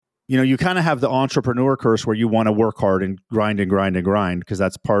you kind of have the entrepreneur curse where you want to work hard and grind because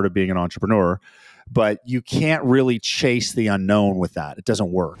that's part of being an entrepreneur, but you can't really chase the unknown with that. It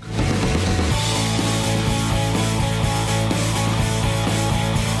doesn't work.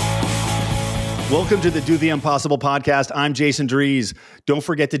 Welcome to the Do the Impossible podcast. I'm Jason Drees. Don't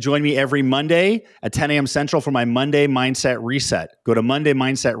forget to join me every Monday at 10 a.m. Central for my Monday Mindset Reset. Go to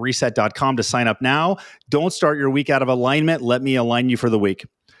mondaymindsetreset.com to sign up now. Don't start your week out of alignment. Let me align you for the week.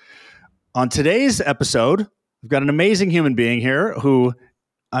 On today's episode, we've got an amazing human being here who,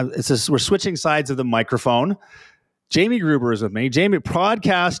 we're switching sides of the microphone. Jamie Gruber is with me. Jamie,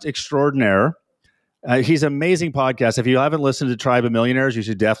 podcast extraordinaire. He's an amazing podcast. If you haven't listened to Tribe of Millionaires, you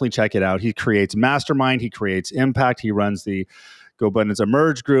should definitely check it out. He creates Mastermind. He creates Impact. He runs the Go Abundance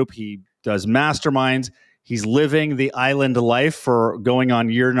Emerge group. He does masterminds. He's living the island life for going on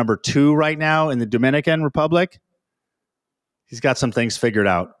year number 2 right now in the Dominican Republic. He's got some things figured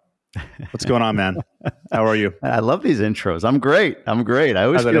out. What's going on, man? How are you? I love these intros. I'm great. I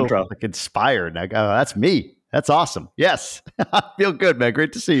always feel like inspired. I go, that's me. That's awesome. Yes. I feel good, man.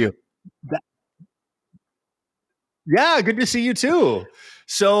 Great to see you. Yeah, good to see you too.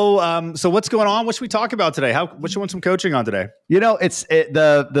 So what's going on? What should we talk about today? What you want some coaching on today? We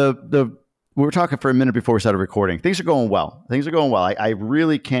were talking for a minute before we started recording. Things are going well. I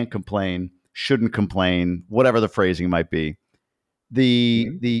really can't complain, shouldn't complain, whatever the phrasing might be.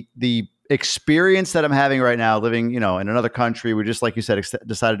 The experience that I'm having right now, living, in another country, we just, like you said,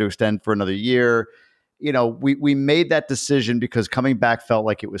 decided to extend for another year. We made that decision because coming back felt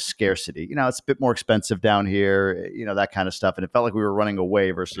like it was scarcity. It's a bit more expensive down here, that kind of stuff. And it felt like we were running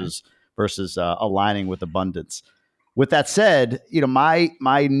away versus aligning with abundance. With that said,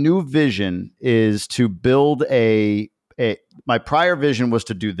 my new vision is to build my prior vision was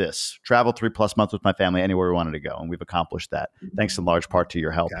to do this, travel 3+ months with my family anywhere we wanted to go. And we've accomplished that, thanks in large part to your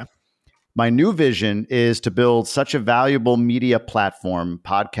help. Okay. My new vision is to build such a valuable media platform,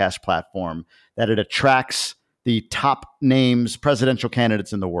 podcast platform, that it attracts the top names, presidential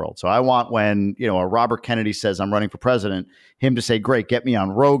candidates in the world. So I want when, a Robert Kennedy says I'm running for president, him to say, great, get me on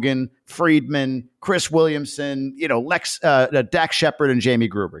Rogan, Friedman, Chris Williamson, Dak Shepard and Jamie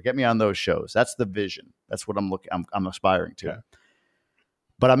Gruber. Get me on those shows. That's the vision. That's what I'm aspiring to. Yeah.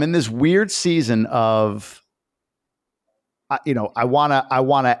 But I'm in this weird season of, I want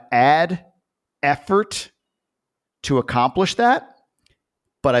to add effort to accomplish that.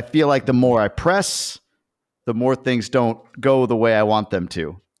 But I feel like the more I press, the more things don't go the way I want them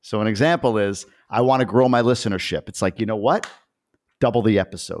to. So an example is I want to grow my listenership. It's like, you know what? Double the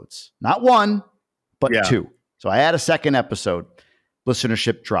episodes. Not 1, but 2. So I add a second episode,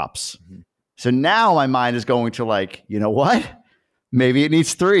 listenership drops. Mm-hmm. So now my mind is going to like, you know what? Maybe it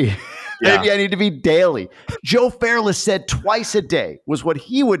needs 3. Maybe I need to be daily. Joe Fairless said twice a day was what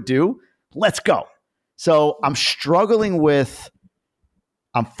he would do. Let's go. So I'm struggling with,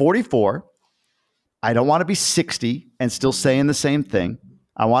 I'm 44. I don't want to be 60 and still saying the same thing.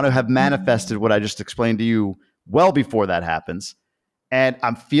 I want to have manifested what I just explained to you well before that happens. And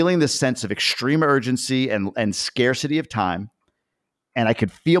I'm feeling this sense of extreme urgency and scarcity of time. And I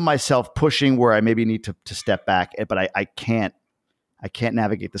could feel myself pushing where I maybe need to step back, but I can't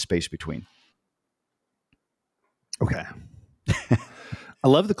navigate the space between. Okay. I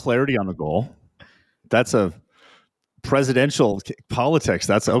love the clarity on the goal. That's a presidential politics.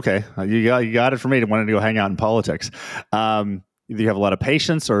 That's okay. You got it for me to wanting to go hang out in politics. Either you have a lot of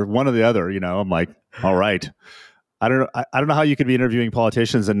patience or one or the other, I'm like, all right. I don't know how you could be interviewing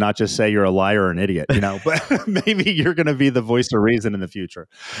politicians and not just say you're a liar or an idiot, but maybe you're going to be the voice of reason in the future.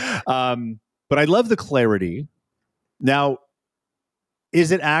 But I love the clarity. Now,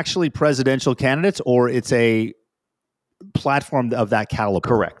 is it actually presidential candidates or it's a platform of that caliber?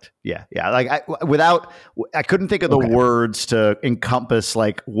 Correct. Yeah. Like I couldn't think of the words to encompass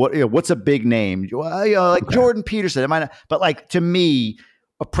like what's a big name? Jordan Peterson. But like to me,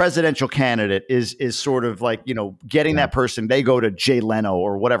 a presidential candidate is sort of like, getting that person, they go to Jay Leno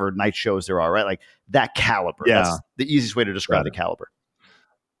or whatever night shows there are, right? Like that caliber. Yeah. That's the easiest way to describe the caliber.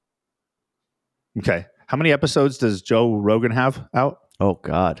 Okay. How many episodes does Joe Rogan have out? Oh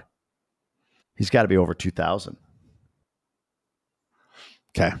God. He's got to be over 2,000.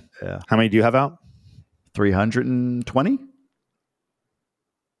 Okay. Yeah. How many do you have out? 320.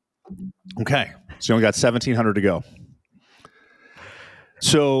 Okay. So you only got 1,700 to go.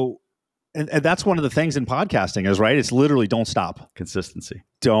 So, and that's one of the things in podcasting is, right? It's literally don't stop. Consistency.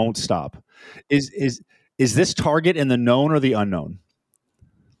 Don't stop. Is this target in the known or the unknown?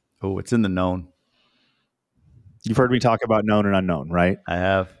 Oh, it's in the known. You've heard me talk about known and unknown, right? I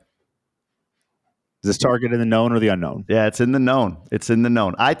have. Is this target in the known or the unknown? Yeah, it's in the known. It's in the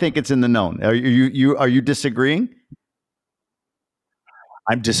known. I think it's in the known. Are you disagreeing?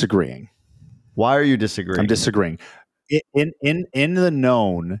 I'm disagreeing. Why are you disagreeing? I'm disagreeing. In the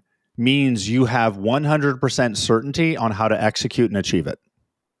known means you have 100% certainty on how to execute and achieve it.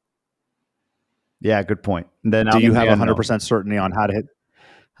 Yeah, good point. Then do you have 100% certainty on how to hit?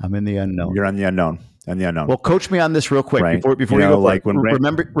 I'm in the unknown. You're on the unknown. And the unknown. Well, coach me on this real quick before you go. Like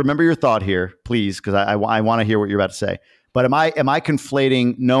remember your thought here, please, because I want to hear what you're about to say. But am I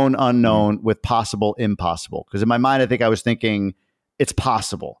conflating known unknown with possible impossible? Because in my mind, I think I was thinking it's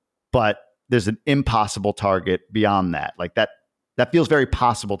possible, but there's an impossible target beyond that. Like that feels very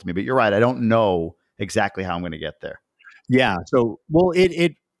possible to me. But you're right. I don't know exactly how I'm going to get there. Yeah. So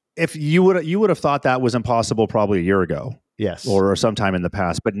if you would have thought that was impossible probably a year ago. Yes. Or sometime in the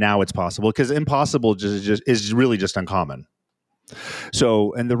past, but now it's possible because impossible is really just uncommon.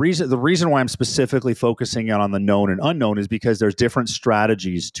 So, and the reason why I'm specifically focusing on the known and unknown is because there's different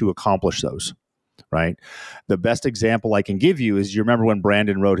strategies to accomplish those, right? The best example I can give you is you remember when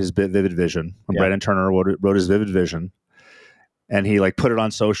Brandon wrote his Vivid Vision, when Brandon Turner wrote his Vivid Vision, and he like put it on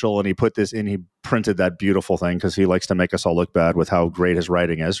social and he put this in, he printed that beautiful thing because he likes to make us all look bad with how great his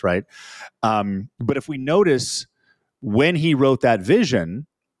writing is, right? But if we notice, when he wrote that vision,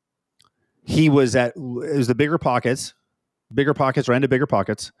 it was the bigger pockets, ran to bigger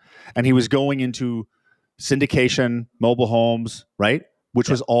pockets, and he was going into syndication, mobile homes, right? Which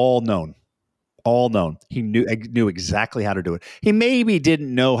was all known. He knew exactly how to do it. He maybe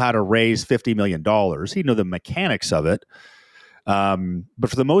didn't know how to raise $50 million. He knew the mechanics of it. But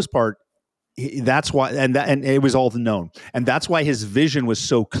for the most part, that's why, and it was all known. And that's why his vision was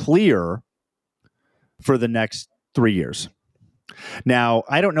so clear for the next 3 years. Now,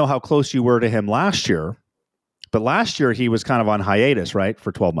 I don't know how close you were to him last year, but last year he was kind of on hiatus, right,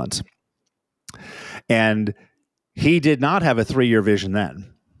 for 12 months. And he did not have a 3-year vision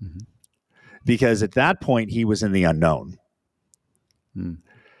then, because at that point he was in the unknown.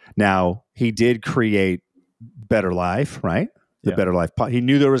 Now, he did create Better Life, right? The Better Life. He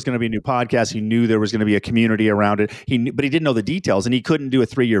knew there was going to be a new podcast. He knew there was going to be a community around it. But he didn't know the details, and he couldn't do a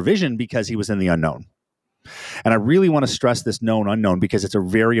 3-year vision because he was in the unknown. And I really want to stress this known unknown because it's a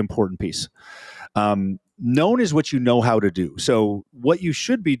very important piece. Known is what you know how to do. So what you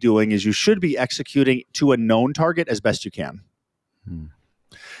should be doing is you should be executing to a known target as best you can.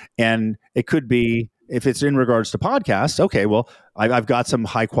 And it could be, if it's in regards to podcasts, okay, well, I've got some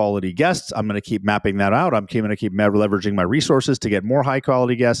high quality guests. I'm going to keep mapping that out. I'm going to keep leveraging my resources to get more high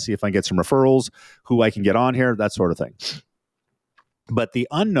quality guests, see if I can get some referrals, who I can get on here, that sort of thing. But the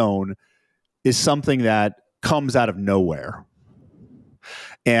unknown is something that comes out of nowhere.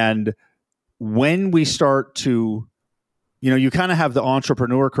 And when we start to, you kind of have the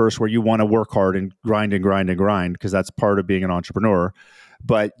entrepreneur curse where you want to work hard and grind because that's part of being an entrepreneur,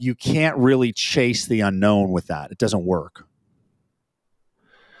 but you can't really chase the unknown with that. It doesn't work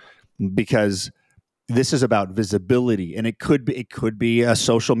because this is about visibility, and it could be a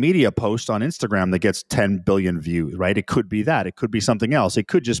social media post on Instagram that gets 10 billion views, right? It could be that. It could be something else. It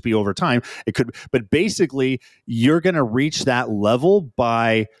could just be over time. But basically, you're going to reach that level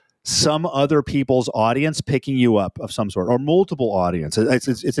by some other people's audience picking you up of some sort, or multiple audience.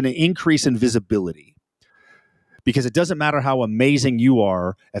 It's an increase in visibility. Because it doesn't matter how amazing you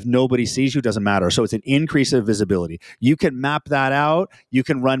are. If nobody sees you, it doesn't matter. So it's an increase of visibility. You can map that out. You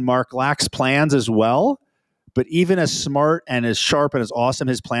can run Mark Lack's plans as well. But even as smart and as sharp and as awesome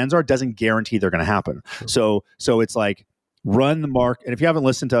his plans are, doesn't guarantee they're going to happen. Sure. So it's like, run the Mark. And if you haven't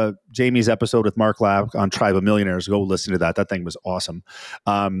listened to Jamie's episode with Mark Lack on Tribe of Millionaires, go listen to that. That thing was awesome.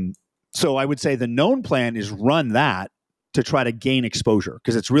 So I would say the known plan is run that to try to gain exposure,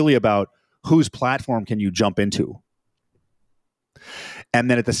 because it's really about whose platform can you jump into? And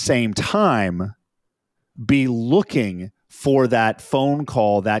then at the same time, be looking for that phone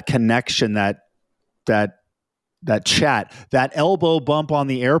call, that connection, that chat, that elbow bump on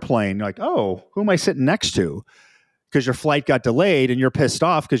the airplane. Like, oh, who am I sitting next to? Because your flight got delayed and you're pissed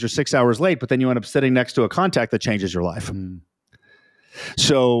off because you're 6 hours late, but then you end up sitting next to a contact that changes your life.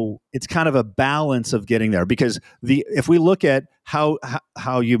 So it's kind of a balance of getting there, because if we look at how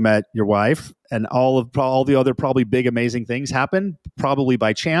you met your wife, and all the other probably big amazing things happen probably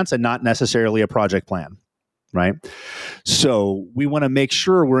by chance and not necessarily a project plan, right? So we want to make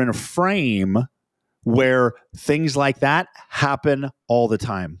sure we're in a frame where things like that happen all the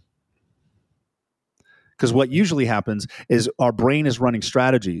time. Because what usually happens is our brain is running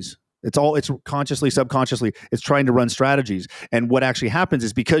strategies. It's consciously, subconsciously, it's trying to run strategies. And what actually happens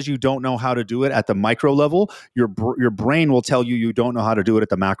is, because you don't know how to do it at the micro level, your brain will tell you don't know how to do it at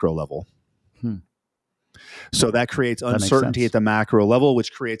the macro level. So that creates makes uncertainty sense. at the macro level,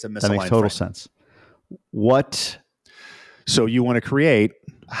 which creates a misaligned That makes total frame. sense. What? So you want to create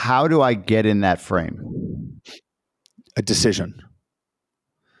How do I get in that frame? a decision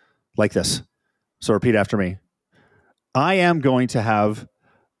like this. So repeat after me. I am going to have,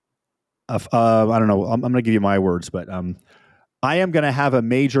 I don't know, I'm going to give you my words, but I am going to have a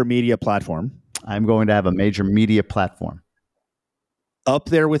major media platform. I'm going to have a major media platform. Up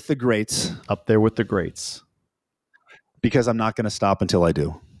there with the greats. Up there with the greats. Because I'm not going to stop until I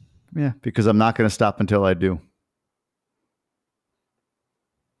do. Yeah, because I'm not going to stop until I do.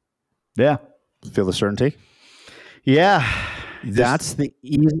 Yeah. Feel the certainty? Yeah. That's the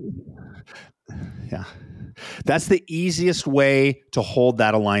That's the easiest way to hold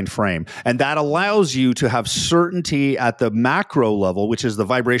that aligned frame. And that allows you to have certainty at the macro level, which is the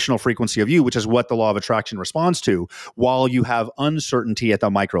vibrational frequency of you, which is what the law of attraction responds to, while you have uncertainty at the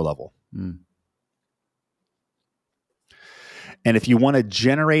micro level. Mm. And if you want to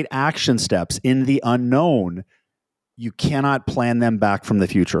generate action steps in the unknown, you cannot plan them back from the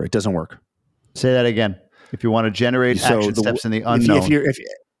future. It doesn't work. Say that again. If you want to generate action steps in the unknown.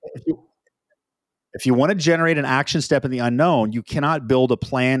 If you want to generate an action step in the unknown, you cannot build a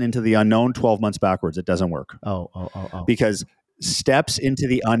plan into the unknown 12 months backwards. It doesn't work. Oh. Because steps into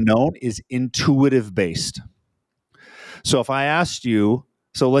the unknown is intuitive based. So if I asked you,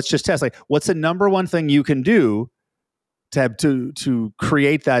 so let's just test, like, what's the number one thing you can do to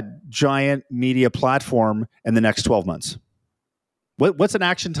create that giant media platform in the next 12 months? What's the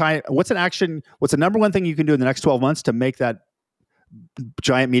number one thing you can do in the next 12 months to make that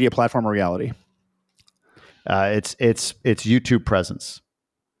giant media platform a reality? It's YouTube presence.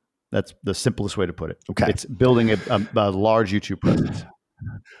 That's the simplest way to put it. Okay. It's building a large YouTube presence.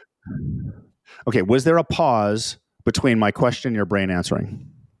 Okay. Was there a pause between my question and your brain answering?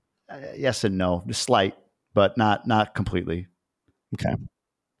 Yes and no. Slight, but not completely. Okay.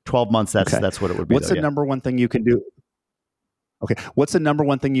 12 months, that's what it would be. What's the number one thing you can do? Okay. What's the number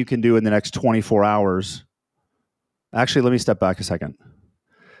one thing you can do in the next 24 hours? Actually, let me step back a second.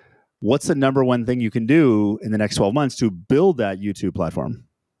 What's the number one thing you can do in the next 12 months to build that YouTube platform?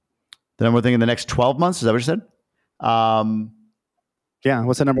 The number one thing in the next 12 months? Is that what you said? Yeah.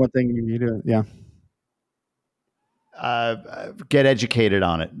 What's the number one thing you do? Yeah. Get educated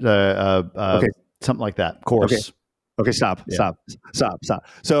on it. Okay. Something like that. Course. Okay. Stop.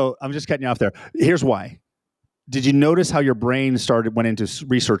 So I'm just cutting you off there. Here's why. Did you notice how your brain went into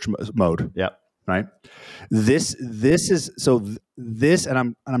research mode? Yeah. Right. This is,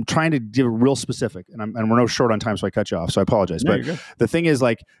 and I'm trying to give it real specific, and we're no short on time, so I cut you off. So I apologize. No, but the thing is,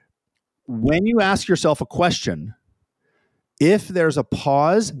 like, when you ask yourself a question, if there's a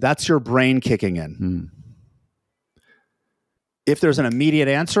pause, that's your brain kicking in. Hmm. If there's an immediate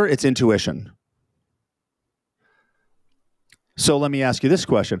answer, it's intuition. So let me ask you this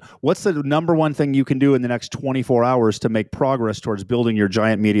question. What's the number one thing you can do in the next 24 hours to make progress towards building your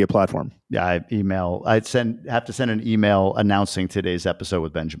giant media platform? Yeah, I'd have to send an email announcing today's episode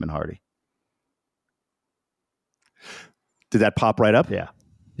with Benjamin Hardy. Did that pop right up? Yeah,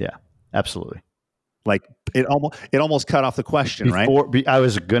 absolutely. Like it almost cut off the question, right? I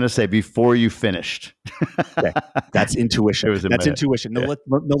was going to say before you finished. Okay. That's intuition. That's intuition. No,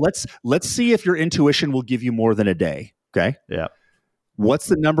 let's see if your intuition will give you more than a day. Okay. Yeah. What's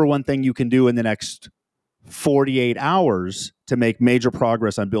the number one thing you can do in the next 48 hours to make major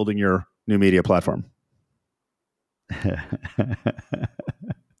progress on building your new media platform?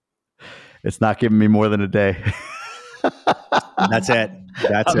 It's not giving me more than a day. That's it.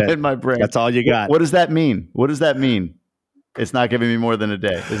 That's it. In my brain. That's all you got. What does that mean? It's not giving me more than a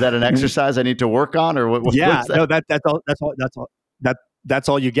day. Is that an exercise I need to work on, or what? Yeah. No. That's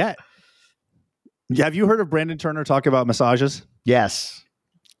all you get. Have you heard of Brandon Turner talk about massages? Yes.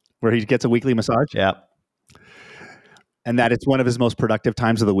 Where he gets a weekly massage? Yeah. And that it's one of his most productive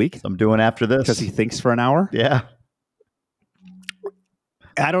times of the week? I'm doing after this. Because he thinks for an hour? Yeah.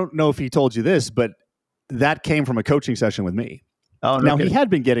 I don't know if he told you this, but that came from a coaching session with me. Oh, no. Now, he had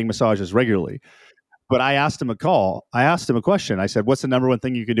been getting massages regularly, but I asked him a question. I said, what's the number one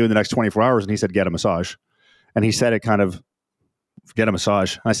thing you can do in the next 24 hours? And he said, get a massage. And he said it kind of, get a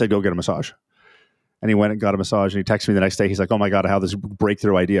massage. And I said, go get a massage. And he went and got a massage, and he texted me the next day. He's like, oh my God, I have this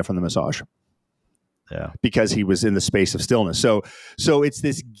breakthrough idea from the massage. Yeah. Because he was in the space of stillness. So it's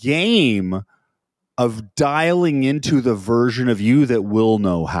this game of dialing into the version of you that will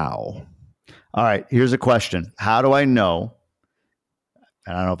know how. All right. Here's a question. How do I know?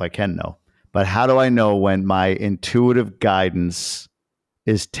 And I don't know if I can know, but how do I know when my intuitive guidance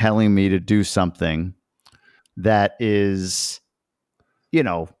is telling me to do something that is,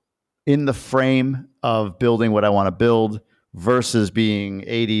 in the frame of building what I want to build versus being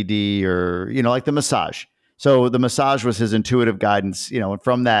ADD or, like the massage. So the massage was his intuitive guidance, and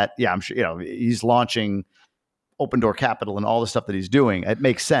from that, I'm sure, he's launching Open Door Capital and all the stuff that he's doing. It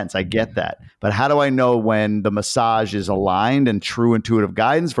makes sense. I get that. But how do I know when the massage is aligned and true intuitive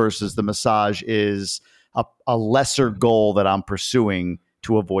guidance versus the massage is a lesser goal that I'm pursuing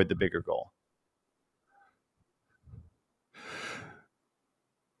to avoid the bigger goal?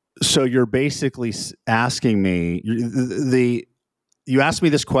 So you're basically asking me, you asked me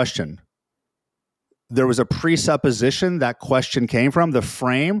this question. There was a presupposition that question came from. The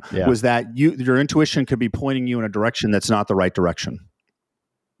frame was that your intuition could be pointing you in a direction that's not the right direction.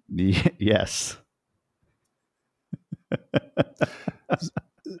 Yes.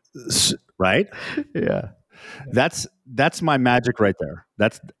 Right? Yeah. That's my magic right there.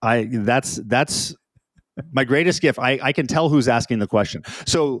 That's my greatest gift. I can tell who's asking the question.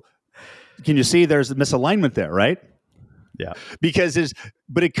 So can you see there's a misalignment there, right? Yeah.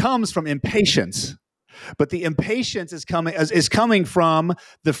 But it comes from impatience. But the impatience is coming from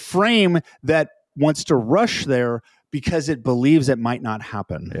the frame that wants to rush there because it believes it might not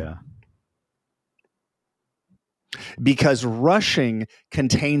happen. Yeah. Because rushing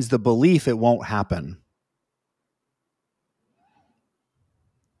contains the belief it won't happen.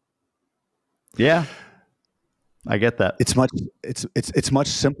 Yeah. I get that. It's much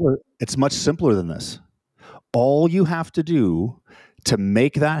simpler. It's much simpler than this. All you have to do to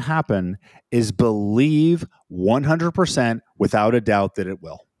make that happen is believe 100% without a doubt that it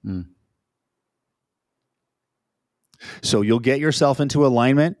will. Mm. So you'll get yourself into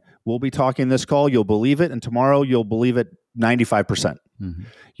alignment. We'll be talking this call. You'll believe it. And tomorrow you'll believe it 95%. Mm-hmm.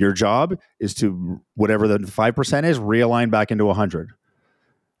 Your job is to, whatever the 5% is, realign back into 100.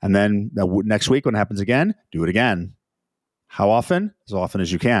 And then next week when it happens again, do it again. How often? As often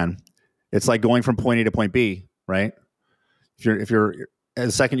as you can. It's like going from point A to point B, right? If you're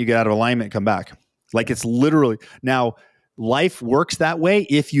the second you get out of alignment, come back. Like it's literally, now life works that way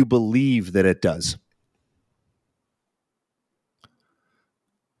if you believe that it does.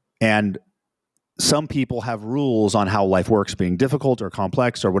 And some people have rules on how life works, being difficult or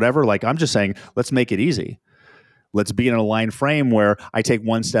complex or whatever. Like I'm just saying, let's make it easy. Let's be in an aligned frame where I take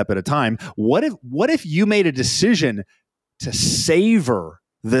one step at a time. What if you made a decision to savor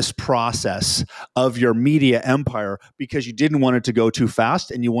this process of your media empire because you didn't want it to go too fast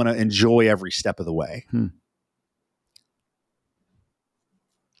and you want to enjoy every step of the way?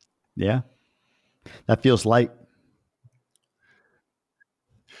 Yeah. That feels light.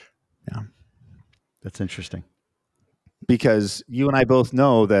 Yeah. That's interesting. Because you and I both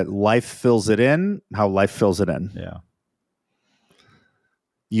know that life fills it in how life fills it in. Yeah.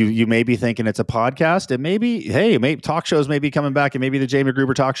 You may be thinking it's a podcast. It may be, maybe talk shows may be coming back. It may be the Jamie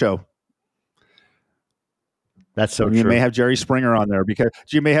Gruber talk show. That's so and true. You may have Jerry Springer on there because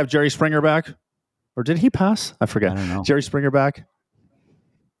you may have Jerry Springer back. Or did he pass? I forget. I don't know. Jerry Springer back.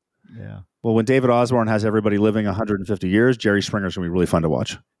 Yeah. Well, when David Osborne has everybody living 150 years, Jerry Springer's going to be really fun to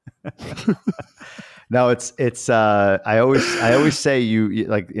watch. No, it's I always say you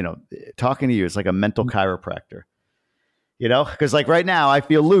like, talking to you, it's like a mental chiropractor, because like right now I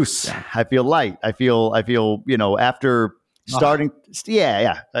feel loose. I feel light. I feel, after starting.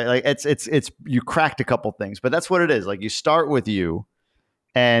 Yeah. Like it's, you cracked a couple things, but that's what it is. Like you start with you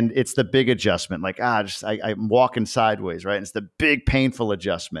and it's the big adjustment. Like, I'm walking sideways. Right. And it's the big painful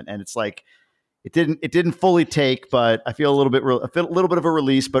adjustment. And it's like, it didn't fully take, but I feel a little bit of a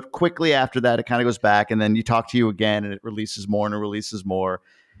release. But quickly after that, it kind of goes back, and then you talk to you again, and it releases more and it releases more,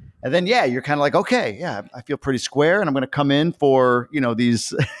 and then you're kind of like, okay, I feel pretty square, and I'm going to come in for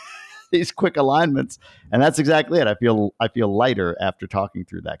these these quick alignments, and that's exactly it. I feel lighter after talking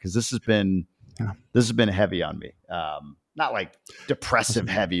through that because this has been heavy on me, not like depressive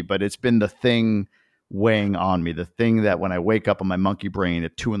heavy, but it's been the thing weighing on me, the thing that when I wake up on my monkey brain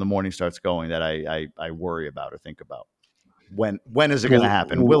at 2 a.m. starts going, that I worry about or think about. When is it going to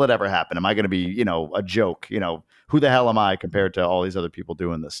happen? Will it ever happen? Am I going to be, a joke? Who the hell am I compared to all these other people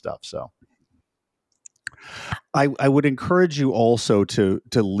doing this stuff? So I would encourage you also to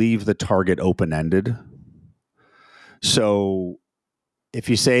leave the target open-ended. So if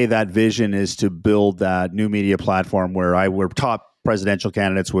you say that vision is to build that new media platform where we're top presidential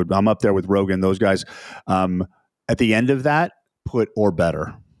candidates, I'm up there with Rogan, those guys. At the end of that, put or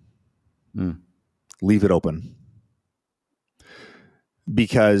better. Leave it open.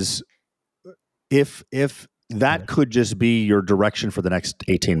 Because if that could just be your direction for the next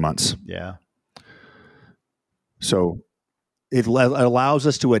 18 months. Yeah. So it allows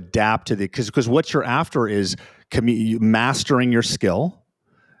us to adapt to because what you're after is mastering your skill,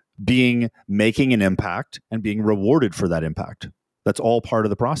 making an impact and being rewarded for that impact. That's all part of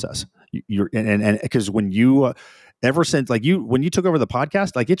the process. You're and because when you ever since like when you took over the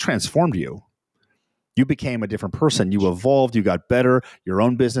podcast, like it transformed you. You became a different person. You evolved. You got better. Your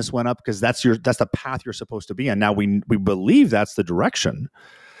own business went up because that's the path you're supposed to be on. Now we believe that's the direction,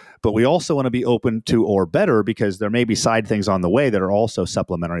 but we also want to be open to or better because there may be side things on the way that are also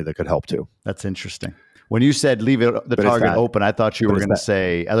supplementary that could help too. That's interesting. When you said leave the target open, I thought you were going to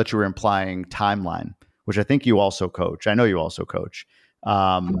say, I thought you were implying timeline, which I think you also coach. I know you also coach.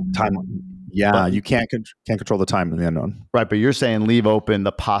 Time, yeah, you can't control the time in the unknown, right? But you're saying leave open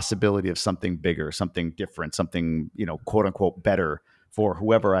the possibility of something bigger, something different, something quote unquote better for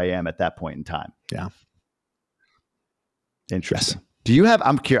whoever I am at that point in time. Yeah, interesting. Yes. Do you have?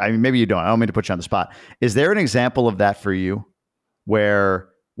 I'm curious. I mean, maybe you don't. I don't mean to put you on the spot. Is there an example of that for you, where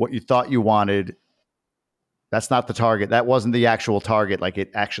what you thought you wanted, that's not the target, that wasn't the actual target, like it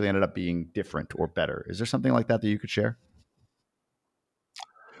actually ended up being different or better? Is there something like that you could share?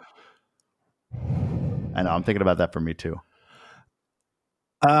 I know I'm thinking about that for me too.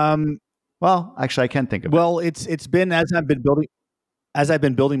 Well, actually I can think of it. Well, it's been as I've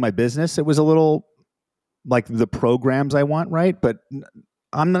been building my business, it was a little like the programs I want, right? But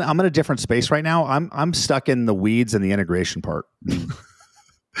I'm in a different space right now. I'm stuck in the weeds and the integration part.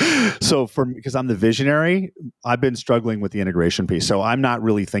 So because I'm the visionary, I've been struggling with the integration piece. So I'm not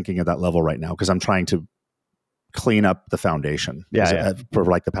really thinking at that level right now because I'm trying to clean up the foundation for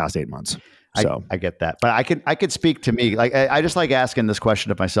like the past 8 months. So I get that, but I could speak to me. Like I just like asking this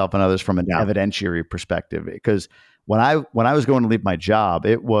question of myself and others from an evidentiary perspective, because when I was going to leave my job,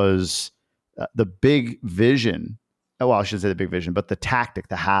 it was the big vision. Well, I should say the big vision, but the tactic,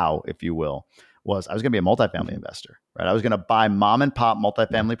 the how, if you will, was I was going to be a multifamily investor, right? I was going to buy mom and pop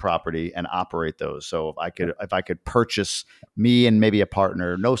multifamily property and operate those. So if I could purchase, me and maybe a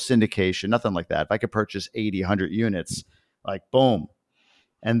partner, no syndication, nothing like that. If I could purchase 80, 100 units, like boom.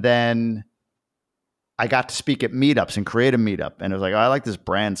 And then I got to speak at meetups and create a meetup. And it was like, oh, I like this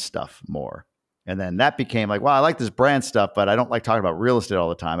brand stuff more. And then that became like, well, I like this brand stuff, but I don't like talking about real estate all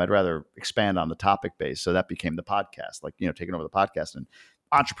the time. I'd rather expand on the topic base. So that became the podcast, like, taking over the podcast and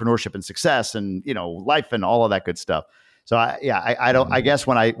entrepreneurship and success and, life and all of that good stuff. So I guess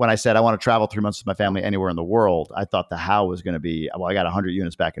when I said I want to travel 3 months with my family anywhere in the world, I thought the how was going to be, well, I got 100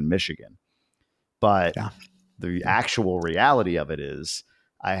 units back in Michigan. But the actual reality of it is,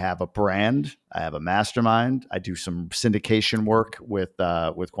 I have a brand, I have a mastermind, I do some syndication work with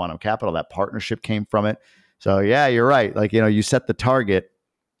Quantum Capital. That partnership came from it. So yeah, you're right. Like, you set the target,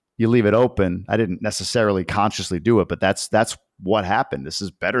 you leave it open. I didn't necessarily consciously do it, but that's what happened. This is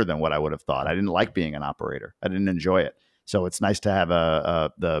better than what I would have thought. I didn't like being an operator. I didn't enjoy it. So it's nice to have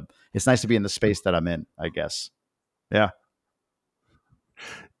it's nice to be in the space that I'm in, I guess. Yeah.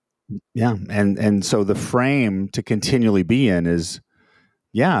 Yeah. And so the frame to continually be in is,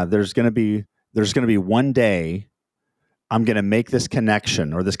 there's going to be one day I'm going to make this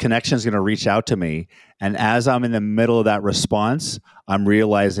connection, or this connection is going to reach out to me. And as I'm in the middle of that response, I'm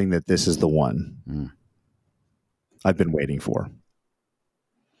realizing that this is the one I've been waiting for.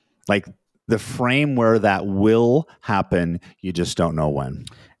 Like the frame where that will happen, you just don't know when.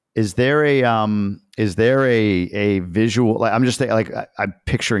 Is there a visual, like I'm just thinking, like I'm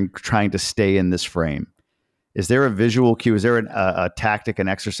picturing trying to stay in this frame. Is there a visual cue? Is there a tactic, an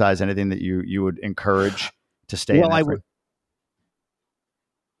exercise, anything that you would encourage to stay in that frame?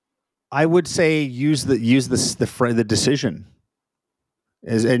 I would say use the decision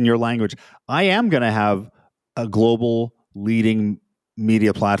is in your language. I am going to have a global leading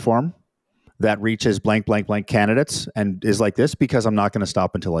media platform that reaches blank, blank, blank candidates and is like this because I'm not going to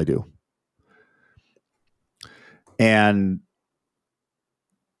stop until I do. And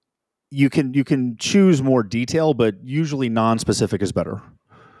you can choose more detail, but usually non-specific is better.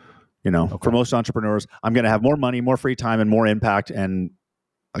 For most entrepreneurs, I'm going to have more money, more free time, and more impact, and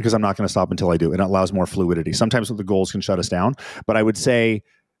because I'm not going to stop until I do. And it allows more fluidity. Sometimes the goals can shut us down, but I would say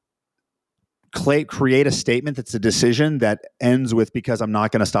create a statement that's a decision that ends with because I'm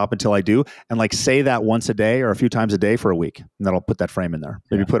not going to stop until I do, and like say that once a day or a few times a day for a week, and that'll put that frame in there.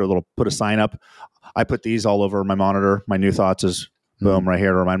 Maybe put a sign up. I put these all over my monitor. My new thoughts is boom right here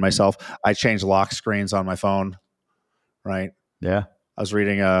to remind myself. I change lock screens on my phone. Right. Yeah. I was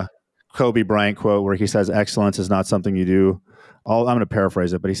reading a Kobe Bryant quote where he says, "Excellence is not something you do." I'm going to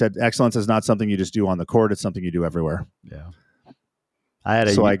paraphrase it, but he said, "Excellence is not something you just do on the court. It's something you do everywhere." Yeah.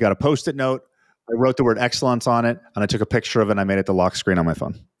 I got a Post-it note. I wrote the word excellence on it, and I took a picture of it, and I made it the lock screen on my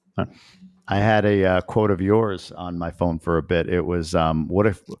phone. I had a quote of yours on my phone for a bit. It was, what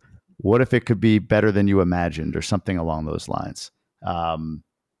if it could be better than you imagined, or something along those lines.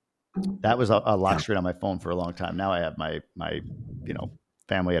 That was a lock screen on my phone for a long time. Now I have my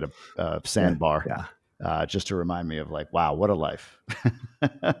family at a sandbar, just to remind me of like, wow, what a life,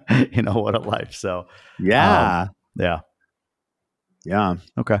 what a life. So yeah.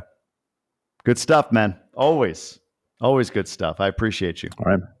 Okay. Good stuff, man. Always good stuff. I appreciate you. All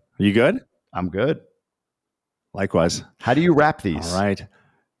right. Are you good? I'm good. Likewise. How do you wrap these? All right.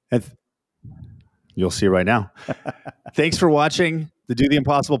 You'll see right now. Thanks for watching the Do the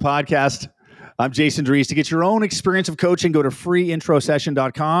Impossible podcast. I'm Jason Dries. To get your own experience of coaching, go to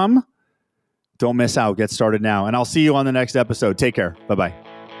freeintrosession.com. Don't miss out. Get started now. And I'll see you on the next episode. Take care. Bye-bye.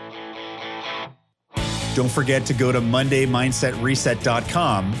 Don't forget to go to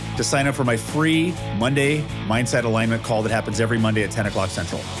MondayMindsetReset.com to sign up for my free Monday Mindset Alignment call that happens every Monday at 10 o'clock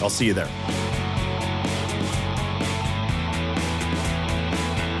Central. I'll see you there.